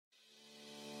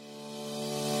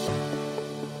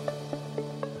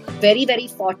very, very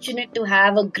fortunate to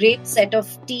have a great set of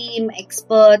team,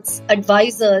 experts,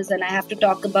 advisors. And I have to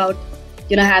talk about,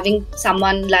 having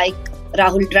someone like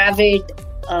Rahul Dravid,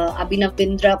 Abhinav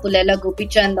Bindra, Pullela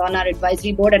Gopichand on our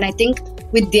advisory board. And I think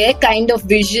with their kind of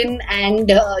vision and,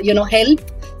 help,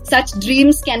 such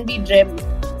dreams can be dreamt.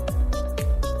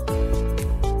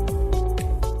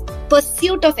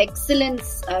 Pursuit of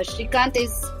excellence, Shrikant,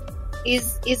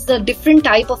 is a different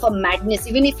type of a madness.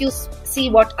 Even if you see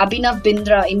what Abhinav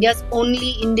Bindra, India's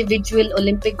only individual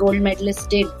Olympic gold medalist,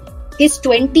 did. His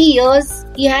 20 years,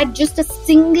 he had just a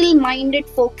single-minded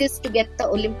focus to get the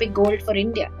Olympic gold for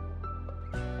India.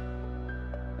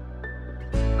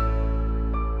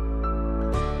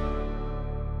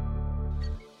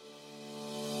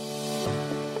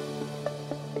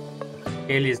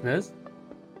 Hey listeners,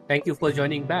 thank you for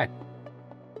joining back.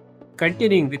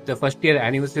 Continuing with the first year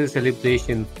anniversary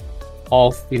celebration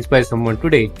of Inspire Someone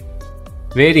today,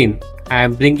 wherein I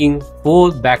am bringing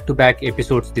 4 back-to-back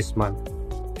episodes this month.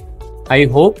 I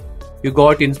hope you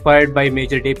got inspired by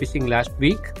Major Depy Singh last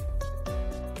week.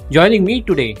 Joining me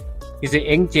today is a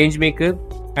young changemaker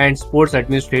and sports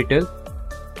administrator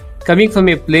coming from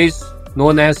a place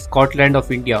known as Scotland of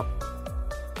India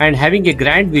and having a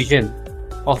grand vision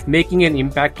of making an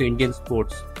impact to Indian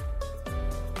sports.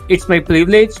 It's my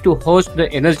privilege to host the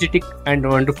energetic and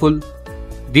wonderful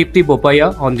Deepti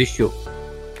Bopaiah on this show.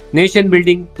 Nation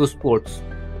building to sports.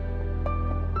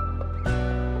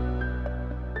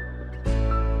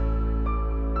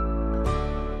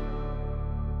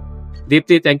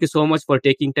 Deepti, thank you so much for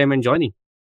taking time and joining.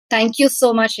 Thank you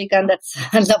so much, Shrikant. That's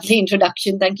a lovely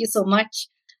introduction. Thank you so much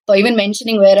for even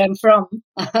mentioning where I'm from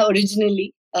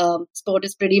originally. Sport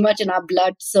is pretty much in our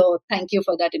blood, so thank you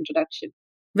for that introduction.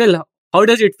 Well, how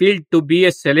does it feel to be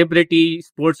a celebrity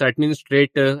sports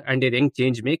administrator and a young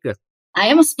change maker? I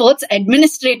am a sports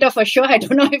administrator for sure. I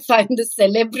don't know if I'm the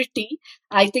celebrity.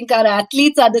 I think our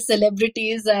athletes are the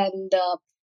celebrities, and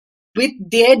with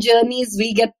their journeys,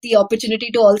 we get the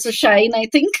opportunity to also shine, I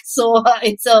think. So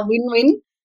it's a win-win.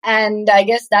 And I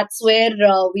guess that's where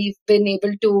we've been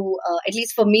able to, at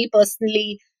least for me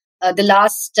personally, the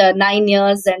last 9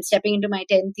 years and stepping into my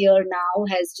 10th year now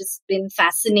has just been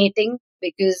fascinating,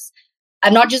 because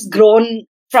I've not just grown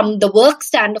from the work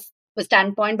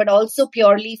standpoint, but also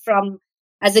purely from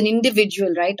as an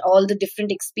individual, right? All the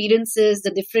different experiences, the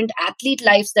different athlete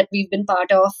lives that we've been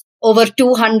part of, over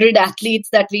 200 athletes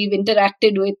that we've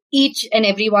interacted with, each and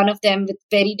every one of them with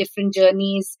very different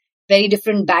journeys, very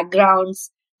different backgrounds,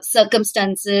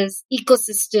 circumstances,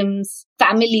 ecosystems,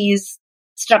 families,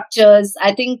 structures.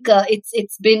 I think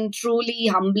it's been truly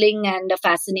humbling and a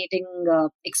fascinating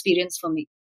experience for me.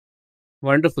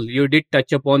 Wonderful. You did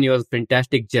touch upon your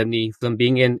fantastic journey from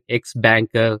being an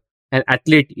ex-banker, an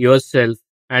athlete yourself,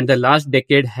 and the last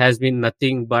decade has been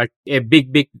nothing but a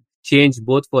big, big change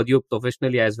both for you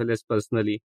professionally as well as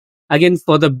personally. Again,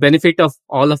 for the benefit of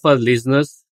all of our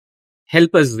listeners,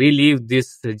 help us relive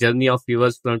this journey of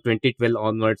yours from 2012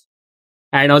 onwards.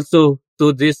 And also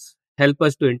to this, help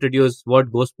us to introduce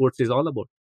what Go Sports is all about.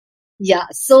 Yeah.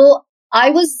 So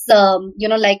I was,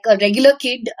 like a regular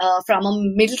kid from a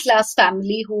middle-class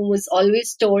family who was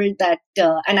always told that,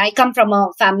 and I come from a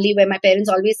family where my parents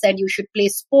always said you should play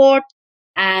sport.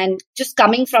 And just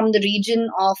coming from the region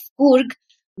of Coorg,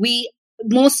 we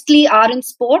mostly are in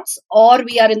sports or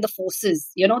we are in the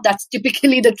forces. That's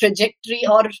typically the trajectory,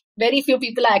 or very few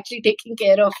people are actually taking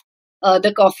care of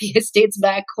the coffee estates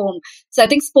back home. So I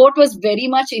think sport was very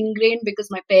much ingrained because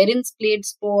my parents played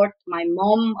sport. My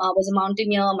mom was a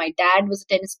mountaineer. My dad was a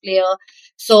tennis player.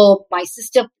 So my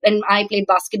sister and I played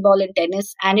basketball and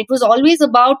tennis. And it was always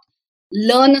about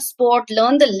learn a sport,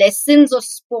 learn the lessons of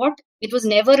sport. It was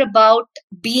never about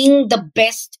being the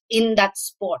best in that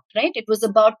sport, right? It was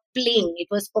about playing. It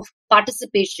was of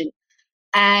participation.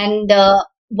 And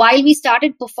while we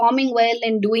started performing well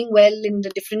and doing well in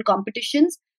the different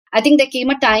competitions, I think there came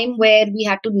a time where we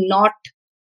had to not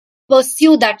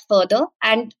pursue that further,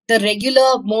 and the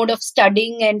regular mode of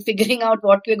studying and figuring out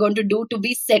what we're going to do to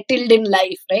be settled in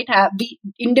life, right? Be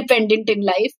independent in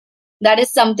life. That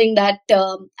is something that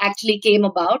actually came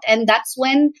about. And that's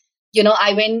when,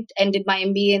 I went and did my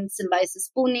MBA in Symbiosis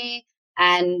Pune,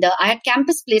 and I had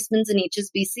campus placements in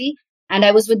HSBC. And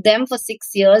I was with them for 6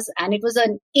 years, and it was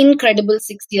an incredible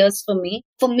 6 years for me.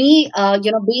 For me,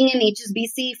 being in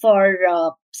HSBC for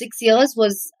 6 years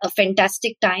was a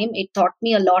fantastic time. It taught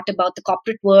me a lot about the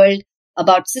corporate world,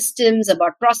 about systems,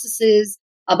 about processes,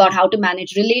 about how to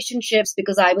manage relationships,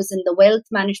 because I was in the wealth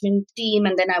management team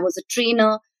and then I was a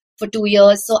trainer for 2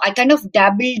 years. So I kind of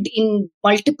dabbled in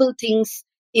multiple things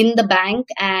in the bank,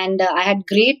 and I had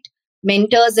great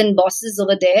mentors and bosses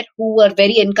over there who were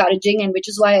very encouraging, and which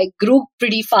is why I grew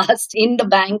pretty fast in the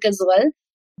bank as well.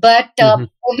 But Mhm.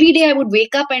 every day I would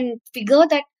wake up and figure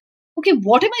that, okay,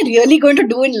 what am I really going to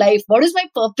do in life? What is my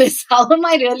purpose? How am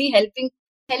I really helping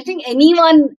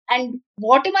anyone? And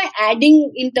what am I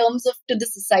adding in terms of to the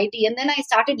society? And then I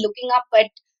started looking up at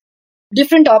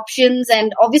different options,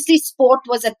 and obviously sport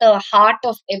was at the heart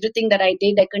of everything that I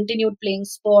did. I continued playing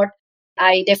sport.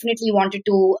 I definitely wanted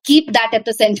to keep that at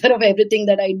the center of everything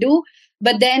that I do.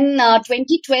 But then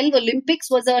 2012 Olympics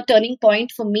was a turning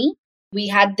point for me. We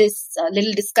had this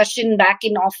little discussion back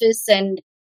in office, and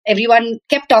everyone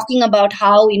kept talking about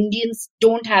how Indians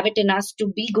don't have it in us to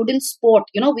be good in sport.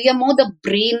 We are more the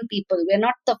brain people. We're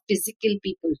not the physical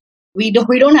people. We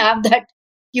don't have that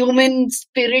human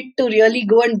spirit to really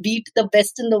go and beat the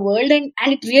best in the world. And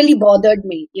it really bothered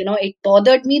me. It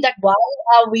bothered me that why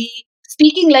are we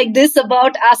speaking like this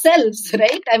about ourselves,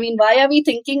 right? I mean, why are we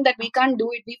thinking that we can't do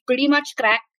it? We've pretty much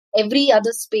cracked every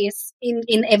other space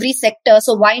in every sector.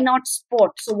 So why not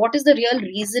sport? So what is the real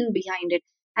reason behind it?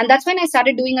 And that's when I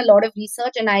started doing a lot of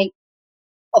research, and I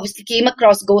obviously came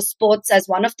across Go Sports as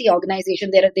one of the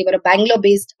organizations. They were a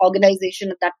Bangalore-based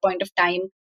organization at that point of time,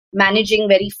 managing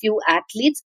very few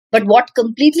athletes. But what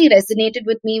completely resonated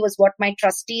with me was what my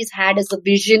trustees had as a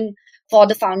vision for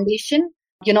the foundation,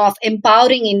 of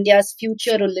empowering India's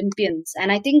future Olympians.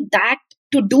 And I think that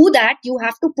to do that, you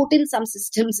have to put in some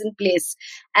systems in place.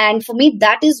 And for me,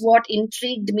 that is what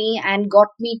intrigued me and got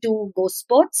me to Go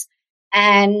Sports.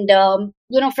 And,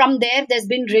 from there, there's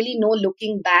been really no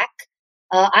looking back.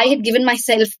 I had given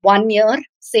myself 1 year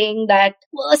saying that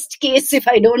worst case, if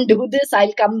I don't do this,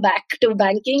 I'll come back to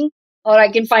banking or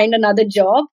I can find another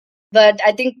job. But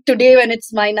I think today, when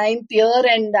it's my 9th year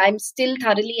and I'm still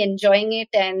thoroughly enjoying it,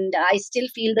 and I still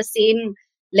feel the same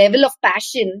level of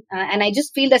passion, and I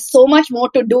just feel there's so much more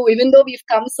to do, even though we've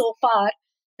come so far.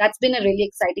 That's been a really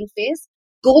exciting phase.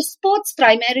 Go Sports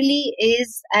primarily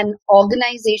is an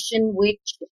organization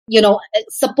which,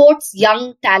 supports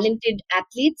young, talented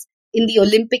athletes in the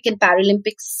Olympic and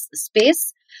Paralympics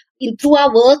space. Through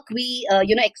our work, we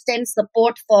extend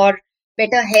support for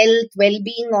better health,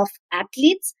 well-being of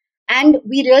athletes, and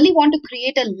we really want to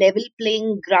create a level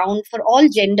playing ground for all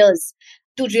genders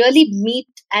to really meet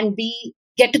and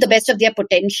get to the best of their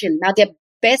potential. Now, their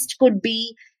best could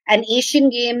be an Asian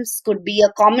Games, could be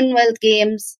a Commonwealth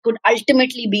Games, could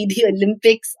ultimately be the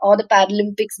Olympics or the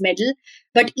Paralympics medal.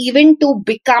 But even to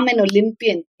become an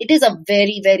Olympian, it is a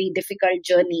very, very difficult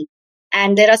journey.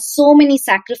 And there are so many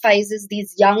sacrifices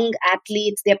these young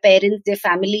athletes, their parents, their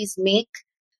families make.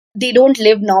 They don't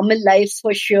live normal lives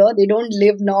for sure. They don't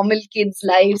live normal kids'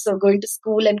 lives or going to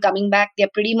school and coming back. They're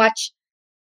pretty much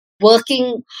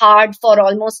working hard for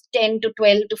almost 10 to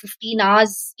 12 to 15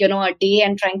 hours, a day,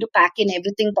 and trying to pack in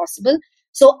everything possible.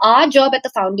 So our job at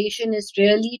the foundation is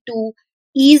really to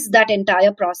ease that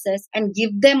entire process and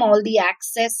give them all the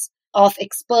access of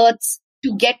experts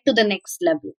to get to the next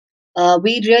level.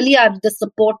 We really are the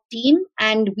support team,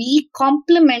 and we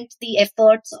complement the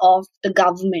efforts of the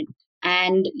government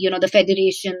and, the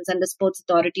federations and the Sports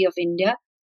Authority of India.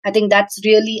 I think that's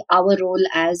really our role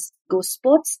as Go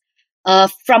Sports.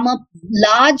 From a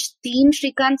large theme,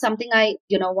 Shrikant, something I,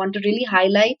 want to really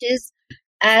highlight is,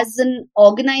 as an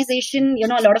organization, a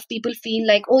lot of people feel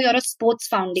like, oh, you're a sports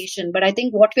foundation. But I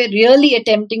think what we're really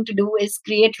attempting to do is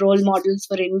create role models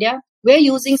for India. We're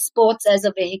using sports as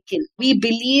a vehicle. We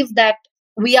believe that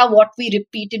we are what we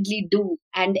repeatedly do,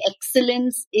 and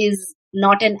excellence is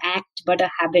not an act, but a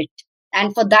habit.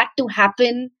 And for that to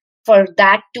happen, for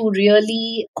that to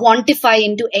really quantify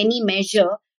into any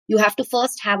measure, you have to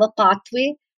first have a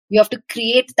pathway. You have to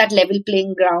create that level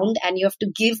playing ground, and you have to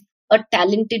give a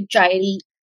talented child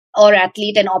or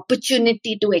athlete an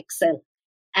opportunity to excel.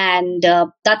 And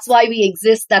that's why we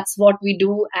exist. That's what we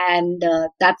do. And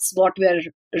that's what we're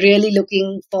really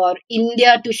looking for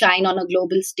India to shine on a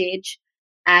global stage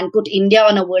and put India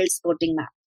on a world sporting map.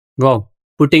 Wow,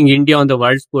 putting India on the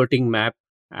world sporting map.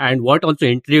 And what also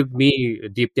intrigued me,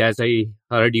 Deepti, as I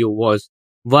heard you, was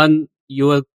one, you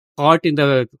were caught in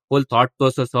the whole thought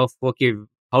process of, okay,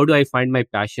 how do I find my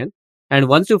passion? And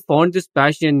once you found this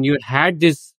passion, you had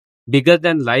this bigger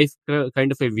than life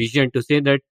kind of a vision to say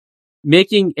that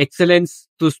making excellence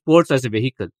to sports as a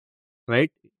vehicle,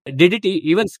 right? Did it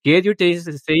even scare you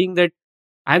saying that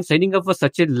I'm signing up for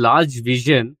such a large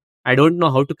vision? I don't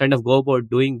know how to kind of go about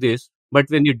doing this. But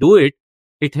when you do it,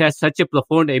 it has such a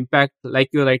profound impact, like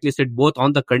you rightly said, both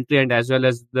on the country and as well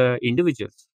as the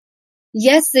individuals.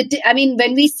 Yes, I mean,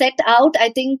 when we set out, I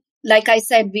think, like I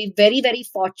said, we're very, very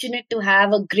fortunate to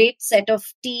have a great set of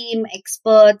team,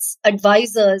 experts,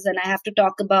 advisors. And I have to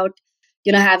talk about,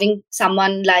 having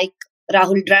someone like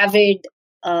Rahul Dravid,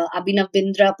 Abhinav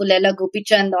Bindra, Pullela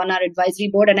Gopichand on our advisory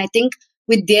board. And I think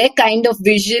with their kind of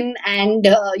vision and,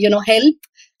 help,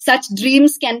 such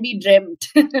dreams can be dreamt.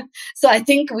 So I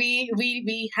think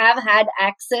we have had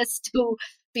access to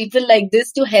people like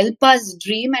this to help us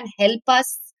dream and help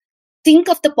us think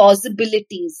of the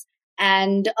possibilities.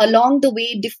 And along the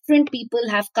way, different people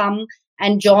have come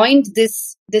and joined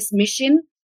this mission.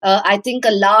 I think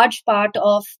a large part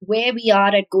of where we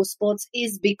are at Go Sports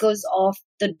is because of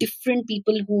the different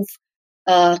people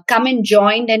who've come and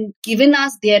joined and given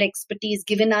us their expertise,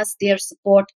 given us their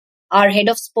support. Our head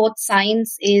of sports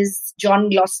science is John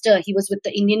Gloucester. He was with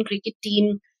the Indian cricket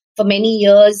team for many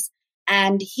years,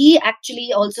 and he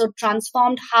actually also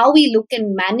transformed how we look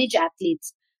and manage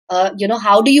athletes.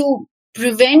 How do you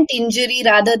prevent injury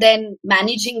rather than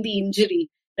managing the injury,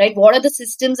 right? What are the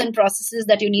systems and processes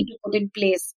that you need to put in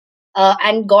place?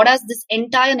 And got us this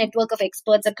entire network of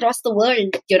experts across the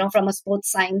world, from a sports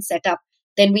science setup.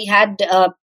 Then we had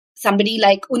somebody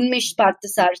like Unmish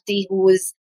Parthasarathy, who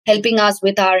is helping us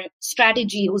with our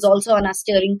strategy, who's also on our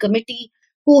steering committee,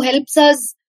 who helps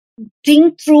us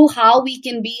think through how we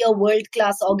can be a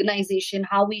world-class organization,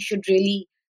 how we should really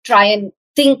try and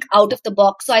think out of the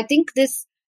box. So I think this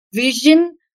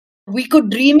vision, we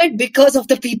could dream it because of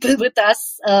the people with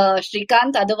us,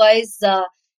 Shrikant. Otherwise,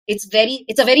 it's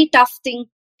a very tough thing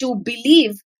to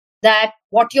believe that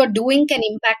what you're doing can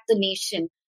impact the nation.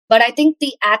 But I think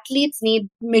the athletes need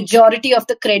majority of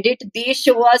the credit. They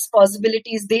show us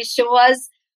possibilities. They show us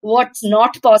what's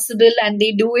not possible, and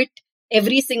they do it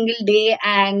every single day.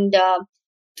 And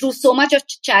through so much of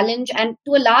challenge, and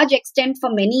to a large extent for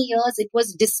many years, it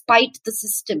was despite the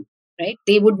system, right?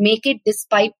 They would make it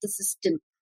despite the system.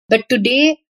 But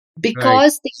today,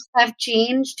 because things have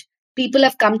changed, people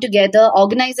have come together,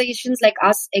 organizations like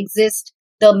us exist,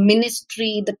 the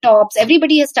ministry, the tops,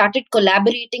 everybody has started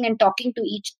collaborating and talking to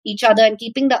each other and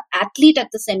keeping the athlete at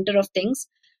the center of things.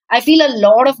 I feel a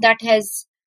lot of that has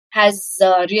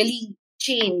really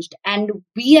changed, and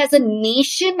we as a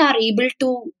nation are able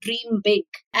to dream big.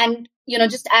 And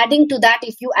just adding to that,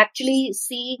 if you actually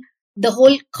see the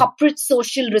whole corporate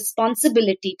social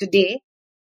responsibility today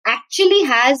actually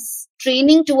has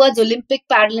training towards Olympic,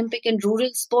 Paralympic and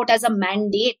rural sport as a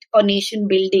mandate for nation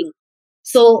building.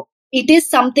 So it is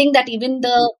something that even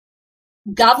the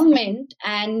government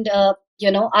and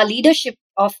our leadership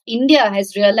of India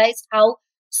has realized how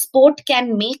sport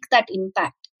can make that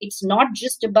impact. It's not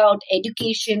just about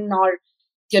education or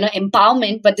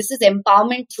empowerment, but this is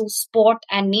empowerment through sport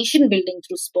and nation building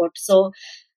through sport. So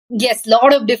yes, a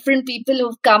lot of different people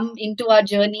who've come into our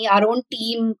journey, our own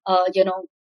team,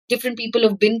 different people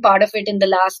who've been part of it in the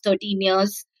last 13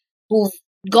 years, who've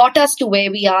got us to where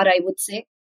we are, I would say.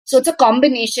 So it's a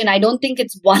combination. I don't think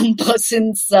it's one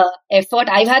person's effort.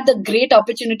 I've had the great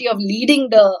opportunity of leading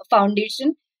the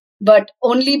foundation, but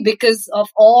only because of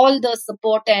all the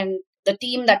support and the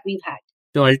team that we've had.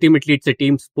 So ultimately, it's a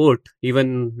team sport.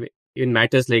 Even in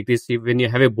matters like this, when you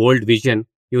have a bold vision,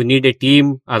 you need a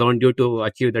team around you to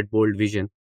achieve that bold vision.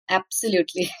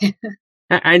 Absolutely.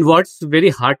 And what's very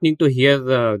heartening to hear,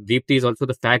 Deepti, is also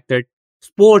the fact that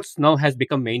sports now has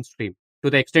become mainstream to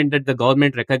the extent that the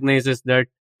government recognizes that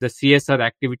the CSR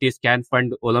activities can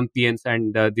fund Olympians,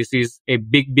 and this is a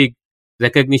big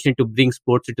recognition to bring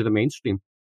sports into the mainstream.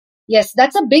 Yes,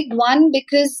 that's a big one,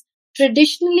 because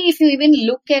traditionally, if you even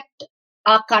look at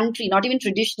our country, not even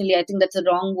traditionally, I think that's a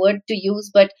wrong word to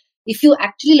use, but if you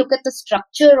actually look at the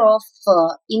structure of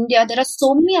India, there are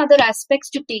so many other aspects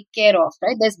to take care of,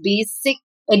 right? There's basic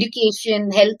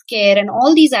education, healthcare, and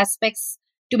all these aspects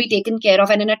to be taken care of.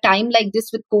 And in a time like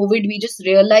this with COVID, we just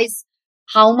realize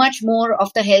how much more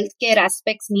of the healthcare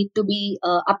aspects need to be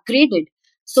upgraded.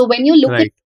 So when you look at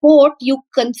sport, you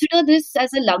consider this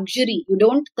as a luxury. You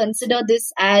don't consider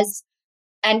this as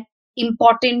an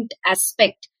important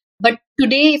aspect. But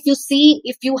today,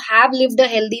 if you have lived a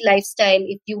healthy lifestyle,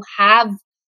 if you have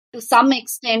to some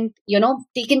extent,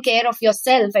 taken care of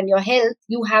yourself and your health,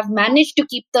 you have managed to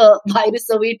keep the virus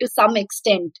away to some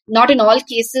extent. Not in all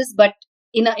cases, but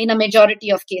in a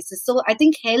majority of cases. So I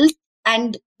think health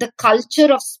and the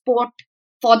culture of sport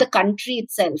for the country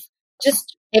itself,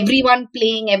 just everyone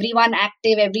playing, everyone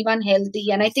active, everyone healthy.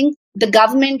 And I think the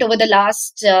government over the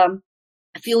last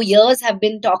few years have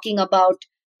been talking about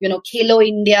Khelo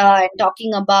India, and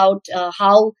talking about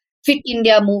how Fit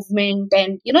India movement,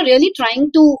 and really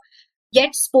trying to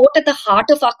get sport at the heart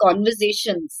of our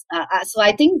conversations. So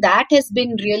I think that has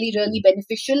been really, really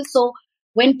beneficial. So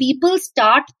when people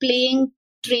start playing,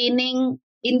 training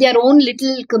in their own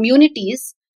little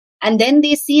communities, and then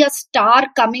they see a star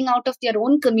coming out of their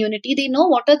own community, they know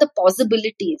what are the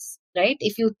possibilities. right?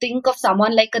 If you think of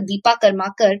someone like a Deepa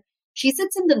Karmakar, she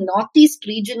sits in the northeast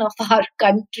region of our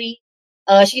country.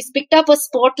 She's picked up a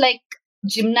sport like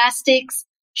gymnastics.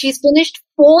 She's finished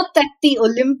fourth at the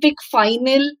Olympic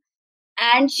final,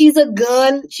 and she's a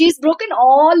girl. She's broken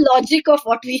all logic of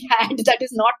what we had that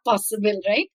is not possible,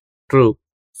 right? True.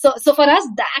 So for us,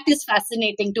 that is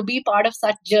fascinating to be part of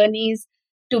such journeys,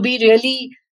 to be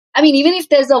really, I mean, even if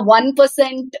there's a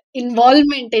 1%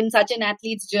 involvement in such an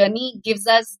athlete's journey, gives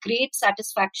us great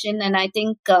satisfaction. And I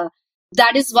think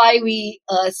that is why we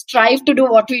strive to do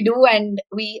what we do. And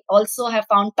we also have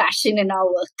found passion in our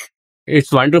work.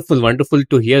 It's wonderful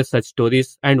to hear such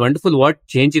stories, and wonderful what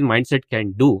change in mindset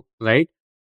can do, right?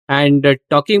 And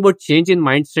talking about change in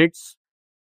mindsets,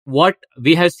 what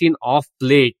we have seen off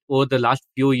late over the last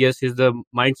few years is the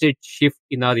mindset shift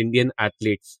in our Indian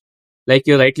athletes. Like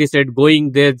you rightly said,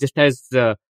 going there just as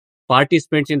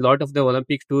participants in a lot of the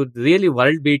Olympics, to really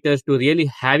world beaters, to really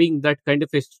having that kind of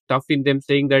a stuff in them,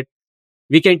 saying that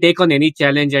we can take on any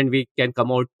challenge and we can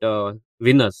come out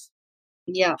winners.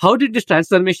 Yeah. How did this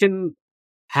transformation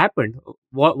happen?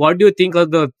 What do you think are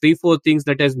the 3-4 things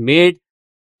that has made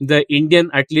the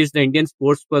Indian, at least the Indian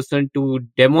sports person, to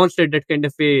demonstrate that kind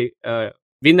of a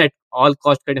win at all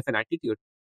cost kind of an attitude?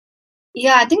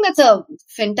 Yeah, I think that's a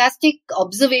fantastic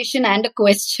observation and a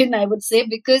question, I would say,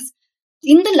 because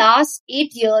in the last 8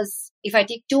 years, if I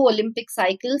take two Olympic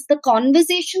cycles, the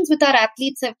conversations with our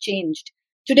athletes have changed.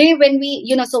 Today, when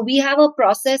so we have a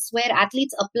process where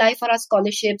athletes apply for our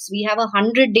scholarships. We have a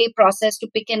 100-day process to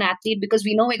pick an athlete because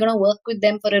we know we're going to work with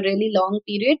them for a really long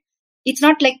period. It's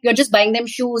not like you're just buying them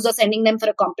shoes or sending them for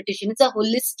a competition. It's a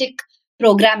holistic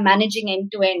program managing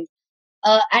end to end.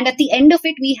 And at the end of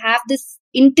it, we have this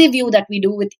interview that we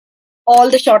do with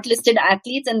all the shortlisted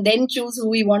athletes and then choose who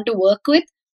we want to work with.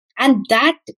 And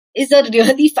that is a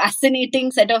really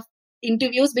fascinating set of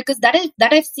interviews because that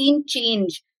I've seen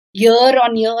change year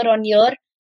on year on year,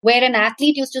 where an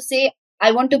athlete used to say,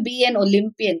 I want to be an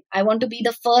Olympian. I want to be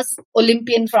the first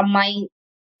Olympian from my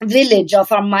village or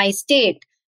from my state.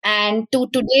 And to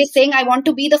today saying, I want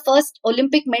to be the first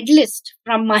Olympic medalist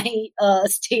from my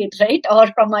state, right? Or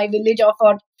from my village or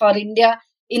for India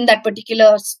in that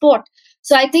particular sport.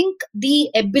 So I think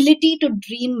the ability to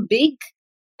dream big,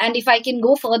 and if I can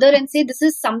go further and say this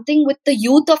is something with the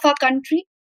youth of our country,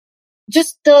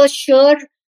 just the sheer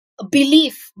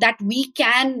belief that we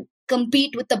can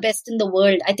compete with the best in the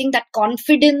world. I think that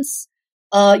confidence,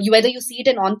 whether you see it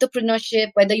in entrepreneurship,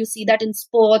 whether you see that in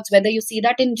sports, whether you see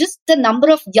that in just the number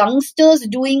of youngsters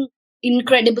doing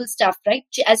incredible stuff, right,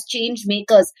 as change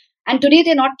makers. And today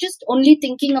they're not just only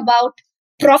thinking about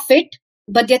profit,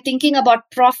 but they're thinking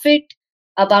about profit,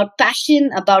 about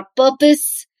passion, about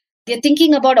purpose. They're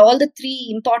thinking about all the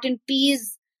three important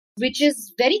P's, which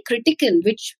is very critical,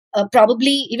 which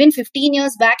probably even 15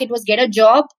 years back, it was get a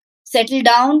job, settle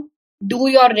down, do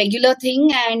your regular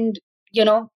thing, and,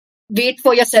 wait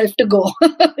for yourself to go.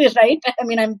 Right? I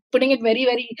mean, I'm putting it very,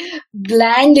 very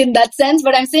bland in that sense,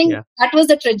 but I'm saying that was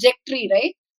the trajectory,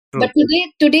 right? True. But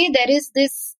today there is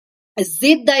this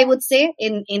zid, I would say,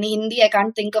 in Hindi. I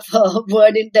can't think of a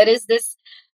word. There is this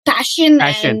passion.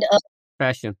 And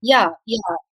passion. Yeah,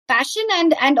 passion,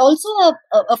 and also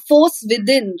a force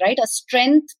within, right? A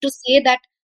strength to say that,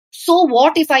 so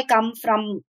what if I come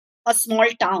from a small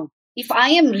town? If I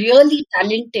am really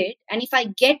talented and if I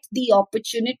get the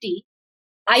opportunity,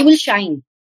 I will shine.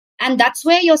 And that's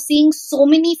where you're seeing so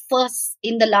many firsts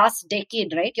in the last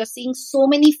decade, right? You're seeing so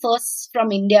many firsts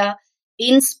from India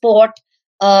in sport.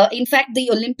 In fact,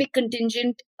 the Olympic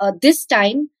contingent this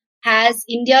time has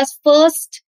India's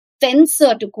first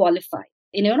fencer to qualify.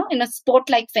 In a sport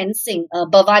like fencing,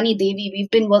 Bhavani Devi, we've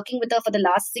been working with her for the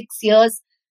last 6 years.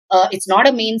 It's not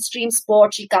a mainstream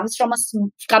sport. She comes from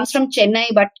Chennai,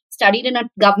 but studied in a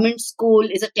government school,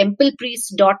 is a temple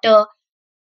priest's daughter,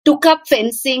 took up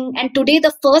fencing, and today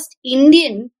the first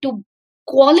Indian to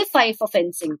qualify for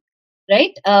fencing.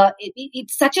 Right?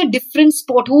 It's such a different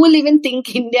sport. Who will even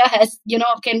think India has,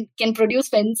 can produce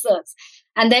fencers?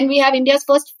 And then we have India's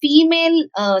first female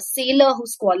sailor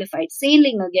who's qualified,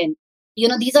 sailing again.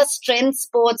 These are strength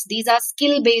sports. These are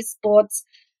skill-based sports.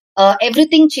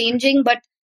 Everything changing, but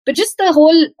just the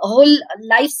whole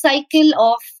life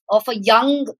cycle of a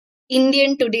young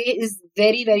Indian today is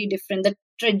very, very different. The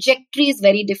trajectory is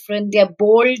very different. They're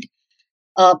bold,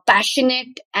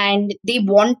 passionate, and they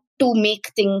want to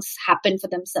make things happen for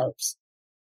themselves.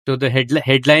 So the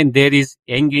headline there is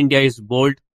Young India is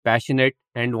bold, passionate,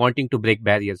 and wanting to break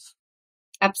barriers.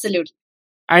 Absolutely.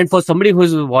 And for somebody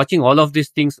who's watching all of these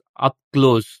things up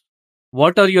close,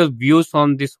 what are your views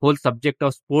on this whole subject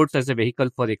of sports as a vehicle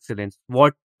for excellence?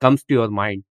 What comes to your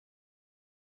mind?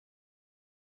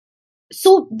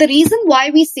 So the reason why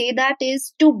we say that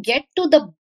is to get to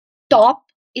the top.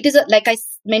 It is like I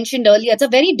mentioned earlier, it's a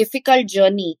very difficult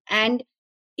journey, and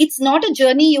it's not a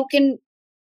journey you can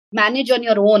manage on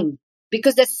your own,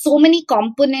 because there's so many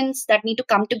components that need to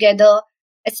come together,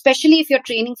 especially if you're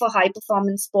training for high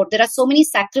performance sport. There are so many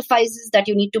sacrifices that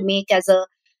you need to make as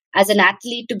an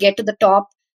athlete to get to the top.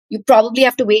 You probably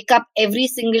have to wake up every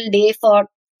single day for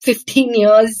 15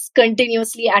 years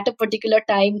continuously at a particular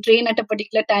time, train at a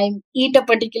particular time, eat a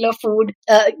particular food.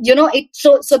 It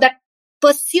so that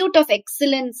pursuit of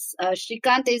excellence,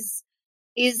 Shrikant, is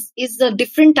a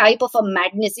different type of a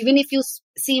madness. Even if you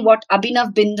see what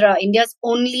Abhinav Bindra, India's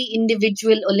only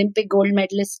individual Olympic gold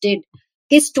medalist, did,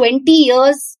 his 20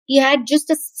 years, he had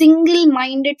just a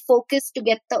single-minded focus to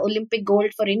get the Olympic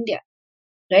gold for India,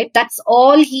 right? That's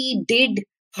all he did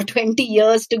for 20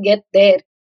 years to get there.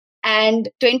 And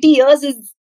 20 years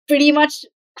is pretty much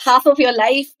half of your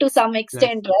life to some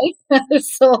extent, right?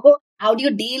 So how do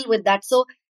you deal with that? So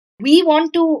we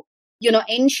want to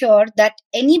ensure that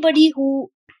anybody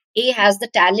who has the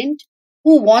talent,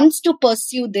 who wants to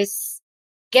pursue this,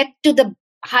 get to the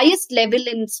highest level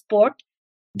in sport,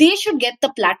 they should get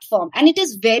the platform. And it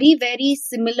is very, very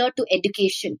similar to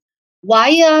education.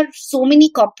 Why are so many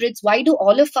corporates, why do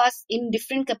all of us in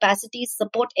different capacities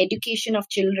support education of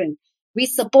children? We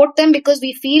support them because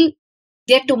we feel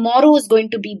their tomorrow is going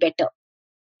to be better.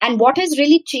 And what has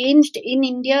really changed in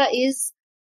India is,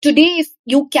 today, if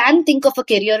you can think of a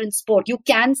career in sport, you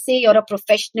can say you're a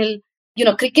professional.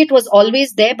 Cricket was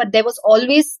always there, but there was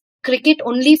always cricket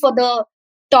only for the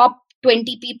top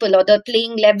 20 people or the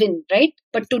playing 11, right?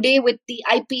 But today, with the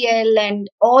IPL and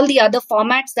all the other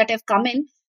formats that have come in,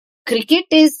 cricket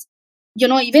is,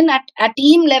 even at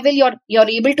team level, you're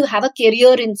able to have a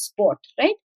career in sport,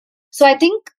 right? So I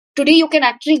think today you can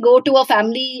actually go to a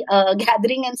family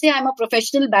gathering and say, I'm a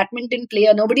professional badminton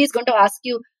player. Nobody is going to ask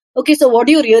you, okay, so what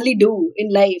do you really do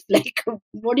in life? Like,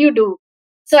 what do you do?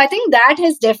 So I think that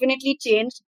has definitely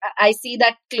changed. I see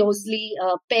that closely.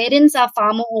 Parents are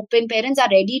far more open. Parents are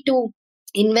ready to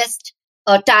invest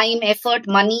time, effort,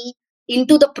 money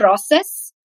into the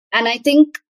process. And I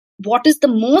think what is the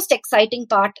most exciting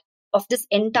part of this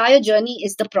entire journey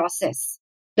is the process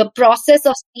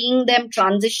of seeing them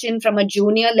transition from a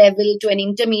junior level to an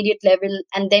intermediate level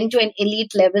and then to an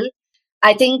elite level.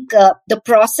 I think the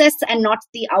process and not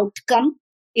the outcome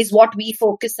is what we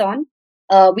focus on.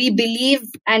 We believe,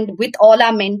 and with all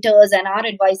our mentors and our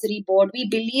advisory board, we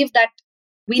believe that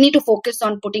we need to focus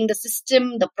on putting the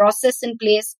system, the process in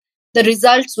place. The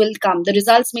results will come. The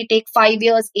results may take 5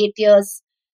 years, 8 years,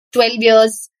 12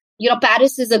 years.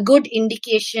 Paris is a good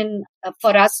indication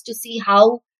for us to see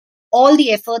how all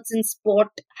the efforts in sport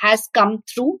has come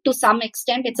through to some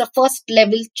extent. It's a first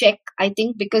level check, I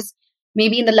think, because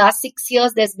maybe in the last 6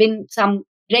 years, there's been some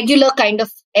regular kind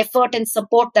of effort and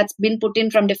support that's been put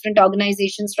in from different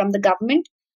organizations, from the government.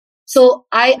 So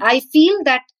I feel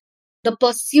that the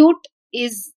pursuit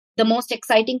is the most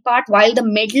exciting part, while the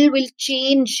medal will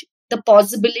change the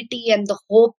possibility and the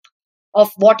hope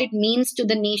of what it means to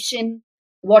the nation,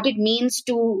 what it means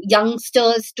to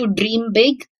youngsters to dream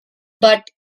big. But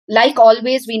like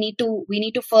always, we need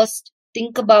to first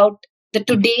think about the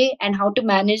today and how to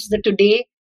manage the today,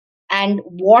 and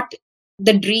what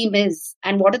the dream is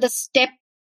and what are the steps.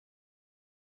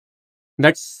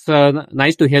 That's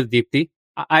nice to hear, Deepti.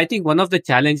 I think one of the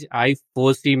challenge I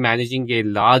foresee managing a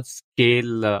large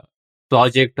scale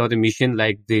project or a mission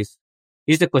like this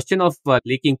is the question of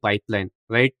leaking pipeline,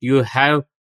 right? You have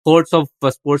hordes of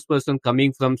sports person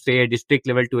coming from, say, a district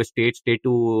level to a state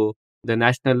to the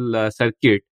national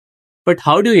circuit. But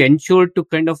how do you ensure to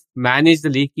kind of manage the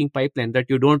leaking pipeline, that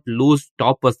you don't lose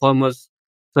top performers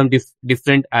from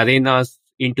different arenas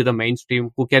into the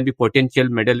mainstream, who can be potential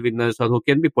medal winners or who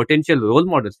can be potential role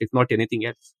models, if not anything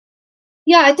else?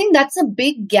 Yeah, I think that's a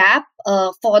big gap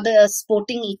for the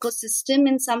sporting ecosystem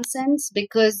in some sense,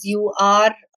 because you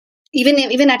are,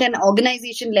 even at an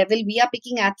organization level, we are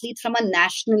picking athletes from a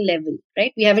national level,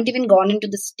 right? We haven't even gone into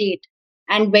the state.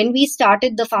 And when we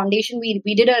started the foundation, we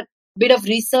did a bit of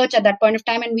research at that point of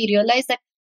time, and we realized that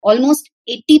almost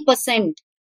 80%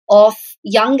 of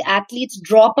young athletes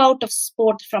drop out of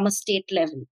sport from a state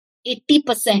level.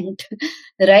 80%,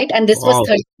 right? And this was Wow.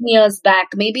 13 years back.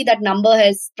 Maybe that number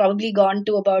has probably gone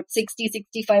to about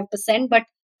 60-65%, but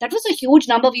that was a huge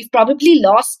number. We've probably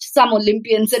lost some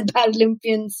Olympians and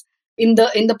Paralympians in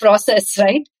the process,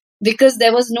 right? Because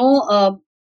there was no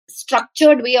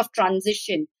structured way of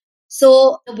transition.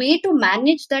 So the way to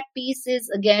manage that piece is,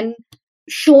 again,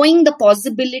 showing the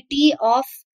possibility of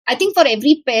I think for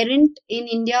every parent in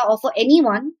India or for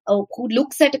anyone who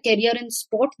looks at a career in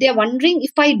sport, they're wondering,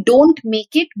 if I don't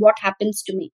make it, what happens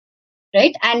to me,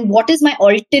 right? And what is my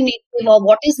alternative, or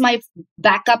what is my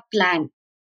backup plan?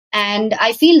 And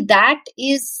I feel that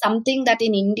is something that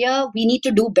in India we need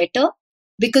to do better,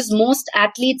 because most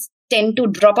athletes tend to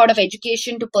drop out of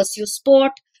education to pursue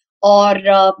sport, or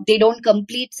they don't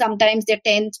complete sometimes their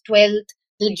 10th, 12th,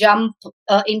 they jump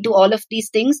into all of these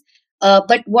things.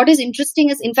 But what is interesting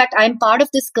is, in fact, I'm part of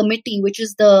this committee, which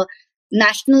is the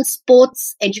National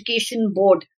Sports Education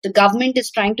Board. The government is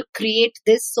trying to create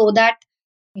this so that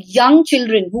young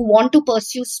children who want to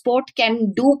pursue sport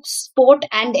can do sport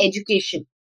and education.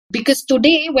 Because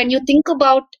today, when you think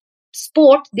about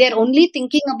sport, they're only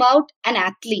thinking about an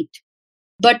athlete.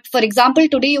 But for example,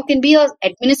 today you can be an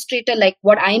administrator like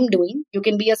what I'm doing. You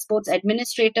can be a sports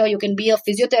administrator, you can be a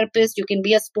physiotherapist, you can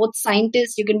be a sports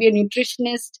scientist, you can be a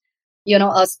nutritionist,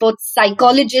 a sports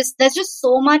psychologist. There's just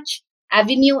so much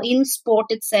avenue in sport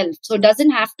itself. So it doesn't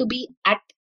have to be at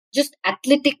just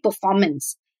athletic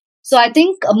performance. So I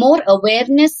think more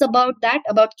awareness about that,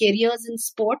 about careers in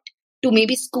sport, to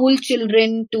maybe school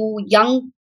children, to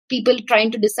young people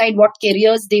trying to decide what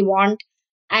careers they want,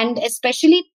 and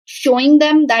especially showing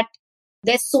them that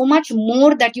there's so much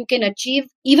more that you can achieve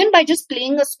even by just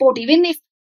playing a sport. Even if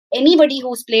anybody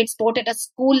who's played sport at a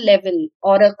school level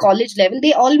or a college level,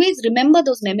 they always remember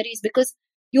those memories, because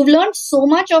you've learned so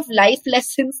much of life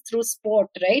lessons through sport,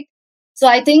 right? So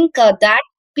I think that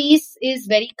piece is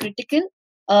very critical.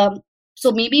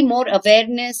 So maybe more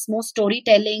awareness, more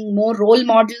storytelling, more role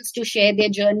models to share their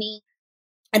journey.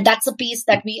 And that's a piece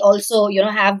that we also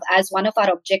have as one of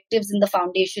our objectives in the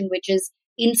foundation, which is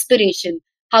inspiration.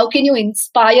 How can you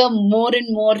inspire more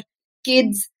and more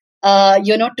kids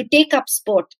to take up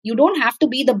sport? You don't have to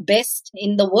be the best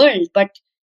in the world, but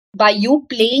by you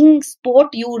playing sport,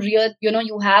 you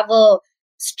have a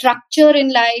structure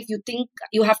in life. You think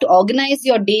you have to organize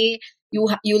your day.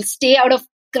 You'll stay out of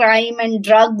crime and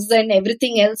drugs and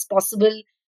everything else possible.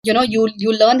 You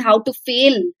learn how to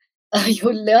fail.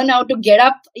 You learn how to get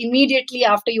up immediately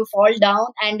after you fall down,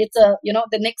 and it's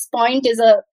the next point is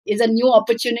a new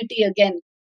opportunity again.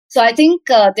 So I think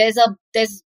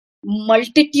there's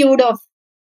multitude of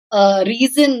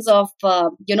reasons of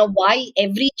why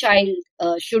every child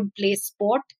should play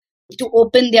sport, to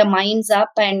open their minds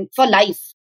up and for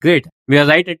life. Great. We are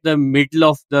right at the middle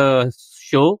of the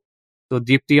show. So,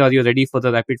 Deepti, are you ready for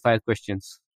the rapid fire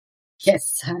questions?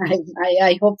 Yes,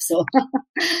 I hope so.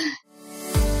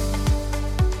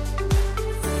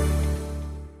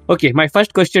 Okay, my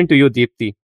first question to you,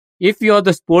 Deepti. If you are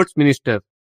the sports minister,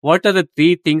 what are the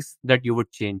 3 things that you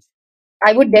would change?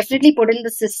 I would definitely put in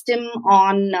the system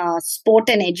on sport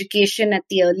and education at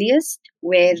the earliest,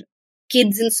 where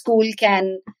kids in school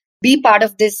can be part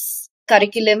of this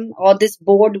curriculum or this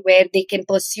board where they can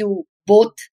pursue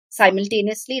both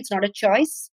simultaneously. It's not a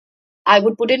choice. I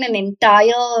would put in an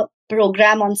entire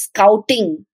program on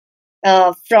scouting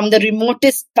from the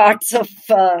remotest parts of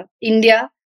India,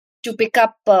 to pick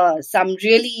up some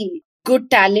really good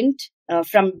talent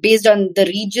from based on the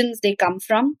regions they come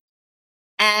from.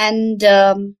 And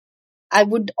I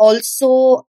would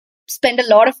also spend a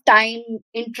lot of time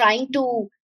in trying to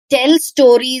tell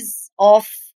stories of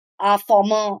our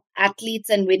former athletes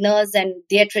and winners and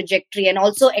their trajectory, and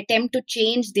also attempt to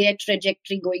change their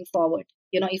trajectory going forward.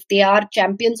 If they are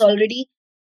champions already,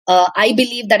 I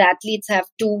believe that athletes have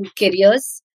 2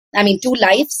 careers. I mean, 2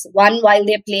 lives, one while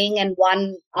they're playing and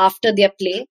one after their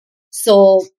play.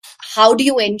 So how do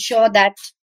you ensure that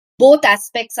both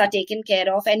aspects are taken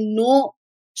care of, and no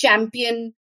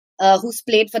champion who's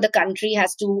played for the country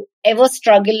has to ever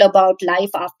struggle about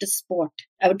life after sport?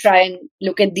 I would try and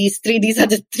look at these 3. These are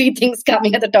the 3 things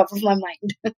coming at the top of my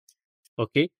mind.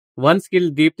 Okay. One skill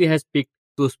Deepti has picked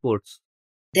through sports.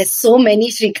 There's so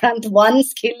many, Shrikant. One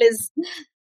skill is,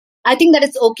 I think that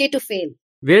it's okay to fail.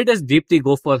 Where does Deepti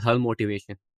go for her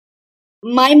motivation?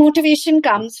 My motivation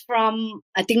comes from,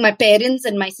 I think, my parents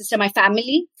and my sister, my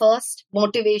family first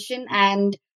motivation.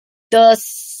 And the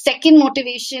second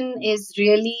motivation is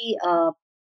really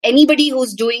anybody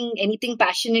who's doing anything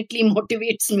passionately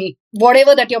motivates me.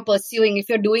 Whatever that you're pursuing, if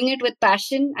you're doing it with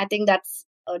passion, I think that's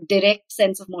a direct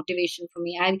sense of motivation for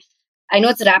me. And I know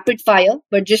it's rapid fire,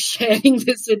 but just sharing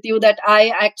this with you, that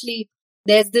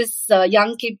there's this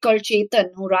young kid called Chetan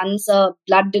who runs a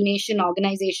blood donation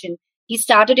organization. He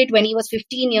started it when he was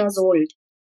 15 years old.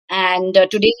 And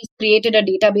today he's created a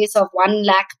database of 1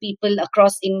 lakh people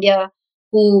across India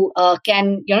who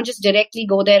can, just directly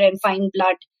go there and find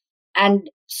blood. And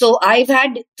so I've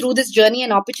had through this journey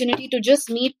an opportunity to just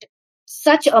meet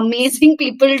such amazing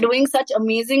people doing such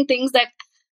amazing things, that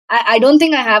I don't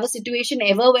think I have a situation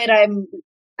ever where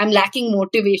I'm lacking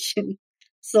motivation.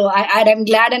 So I'm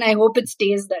glad and I hope it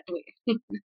stays that way.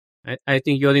 I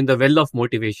think you're in the well of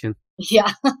motivation.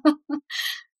 Yeah.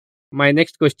 My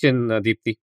next question,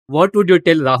 Deepti. What would you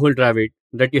tell Rahul Dravid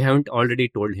that you haven't already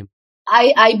told him?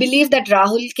 I believe that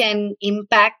Rahul can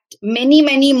impact many,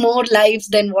 many more lives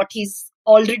than what he's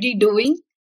already doing.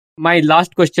 My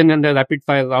last question in the rapid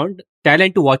fire round,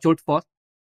 talent to watch out for.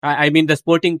 I mean, the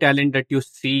sporting talent that you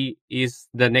see is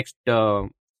the next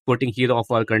sporting hero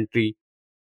of our country.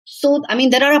 So, I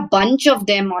mean, there are a bunch of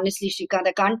them, honestly, Shrikant.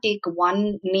 I can't take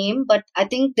one name, but I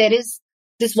think there is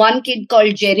this one kid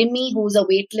called Jeremy who's a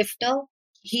weightlifter.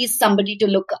 He's somebody to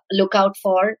look out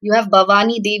for. You have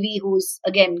Bhavani Devi, who's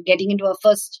again getting into her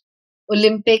first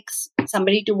Olympics,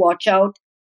 somebody to watch out.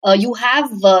 You have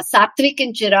Satvik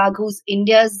and Chirag, who's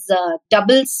India's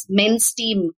doubles men's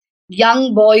team,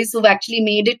 young boys who've actually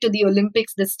made it to the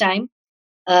Olympics this time.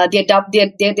 They're in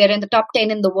the top 10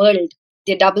 in the world.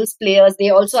 They're doubles players. They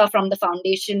also are from the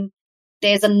foundation.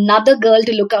 There's another girl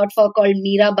to look out for called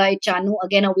Mirabai Chanu,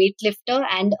 again a weightlifter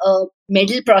and a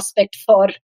medal prospect for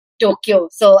Tokyo.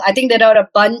 So I think there are a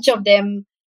bunch of them,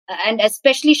 and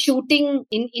especially shooting.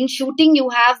 In shooting, you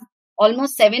have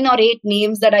almost 7 or 8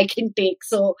 names that I can take.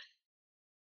 So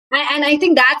and I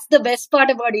think that's the best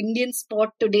part about Indian sport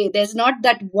today. There's not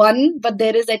that one, but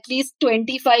there is at least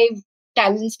 25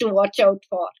 talents to watch out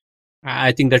for.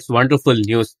 I think that's wonderful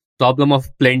news. Problem of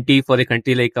plenty for a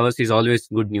country like ours is always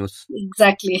good news.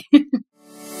 Exactly.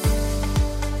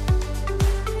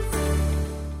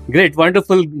 Great,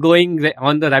 wonderful going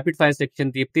on the rapid fire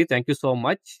section, Deepti. Thank you so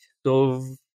much. So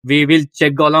we will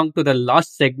check along to the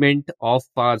last segment of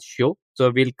our show. So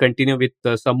we'll continue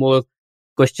with some more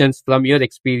questions from your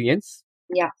experience.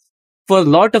 Yeah. For a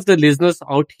lot of the listeners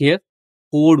out here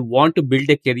who would want to build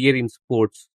a career in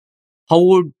sports, how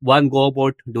would one go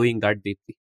about doing that,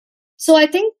 Deepti? So I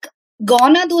think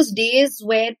gone are those days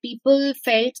where people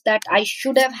felt that I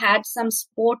should have had some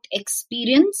sport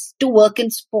experience to work in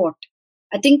sport.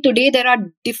 I think today there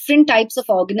are different types of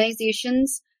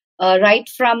organizations, right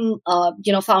from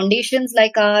foundations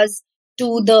like ours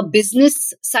to the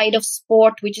business side of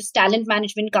sport, which is talent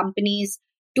management companies,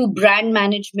 to brand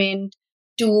management,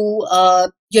 to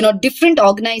different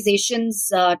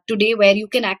organizations today where you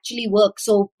can actually work.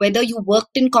 So whether you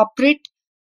worked in corporate,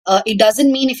 it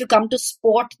doesn't mean if you come to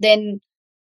sport, then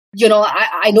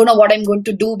I don't know what I'm going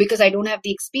to do because I don't have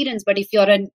the experience. But if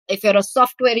you're a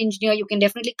software engineer, you can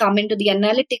definitely come into the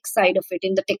analytics side of it,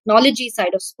 in the technology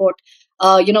side of sport.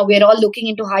 We're all looking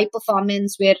into high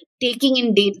performance. We're taking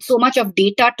in so much of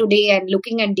data today and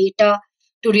looking at data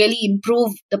to really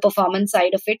improve the performance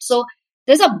side of it. So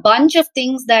there's a bunch of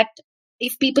things that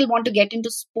if people want to get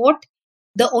into sport,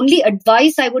 the only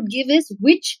advice I would give is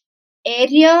which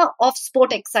area of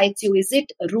sport excites you. Is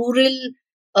it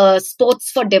rural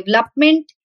sports for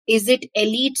development? Is it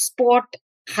elite sport,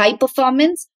 high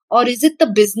performance, or is it the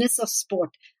business of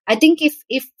sport? I think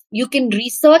if you can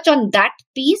research on that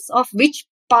piece of which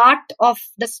part of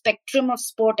the spectrum of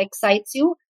sport excites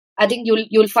you, I think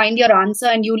you'll find your answer,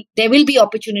 and there will be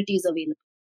opportunities available.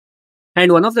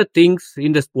 And one of the things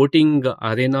in the sporting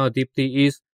arena, Deepti,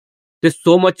 is there's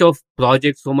so much of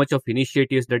projects, so much of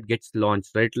initiatives that gets launched,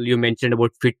 right? You mentioned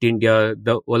about Fit India,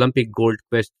 the Olympic Gold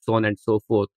Quest, so on and so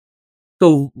forth.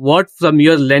 So what from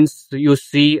your lens you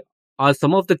see are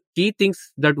some of the key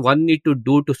things that one need to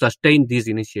do to sustain these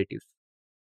initiatives?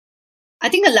 I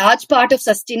think a large part of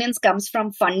sustenance comes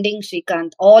from funding,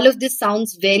 Shrikant. All of this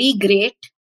sounds very great.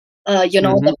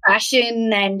 The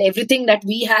passion and everything that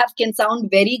we have can sound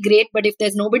very great, but if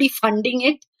there's nobody funding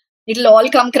it, it'll all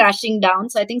come crashing down.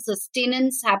 So I think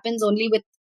sustenance happens only with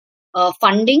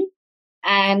funding.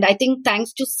 And I think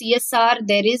thanks to CSR,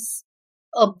 there is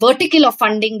a vertical of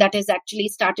funding that has actually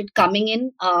started coming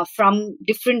in from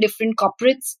different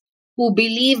corporates who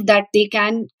believe that they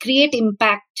can create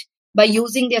impact by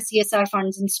using their CSR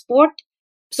funds in sport.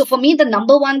 So for me, the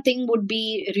number one thing would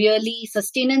be really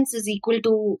sustenance is equal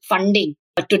to funding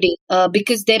today,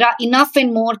 because there are enough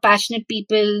and more passionate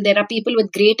people. There are people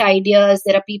with great ideas.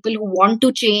 There are people who want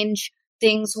to change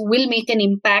things, who will make an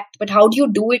impact. But how do you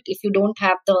do it if you don't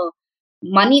have the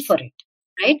money for it,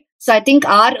 right? So I think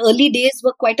our early days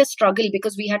were quite a struggle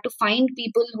because we had to find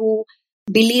people who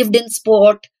believed in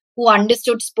sport, who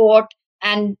understood sport,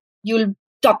 and you'll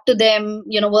talk to them,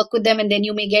 work with them, and then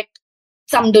you may get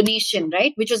some donation,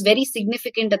 right? Which was very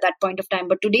significant at that point of time.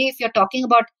 But today, if you're talking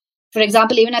about, for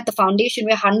example, even at the foundation,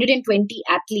 we're 120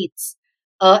 athletes.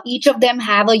 Each of them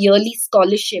have a yearly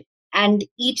scholarship and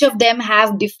each of them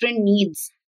have different needs.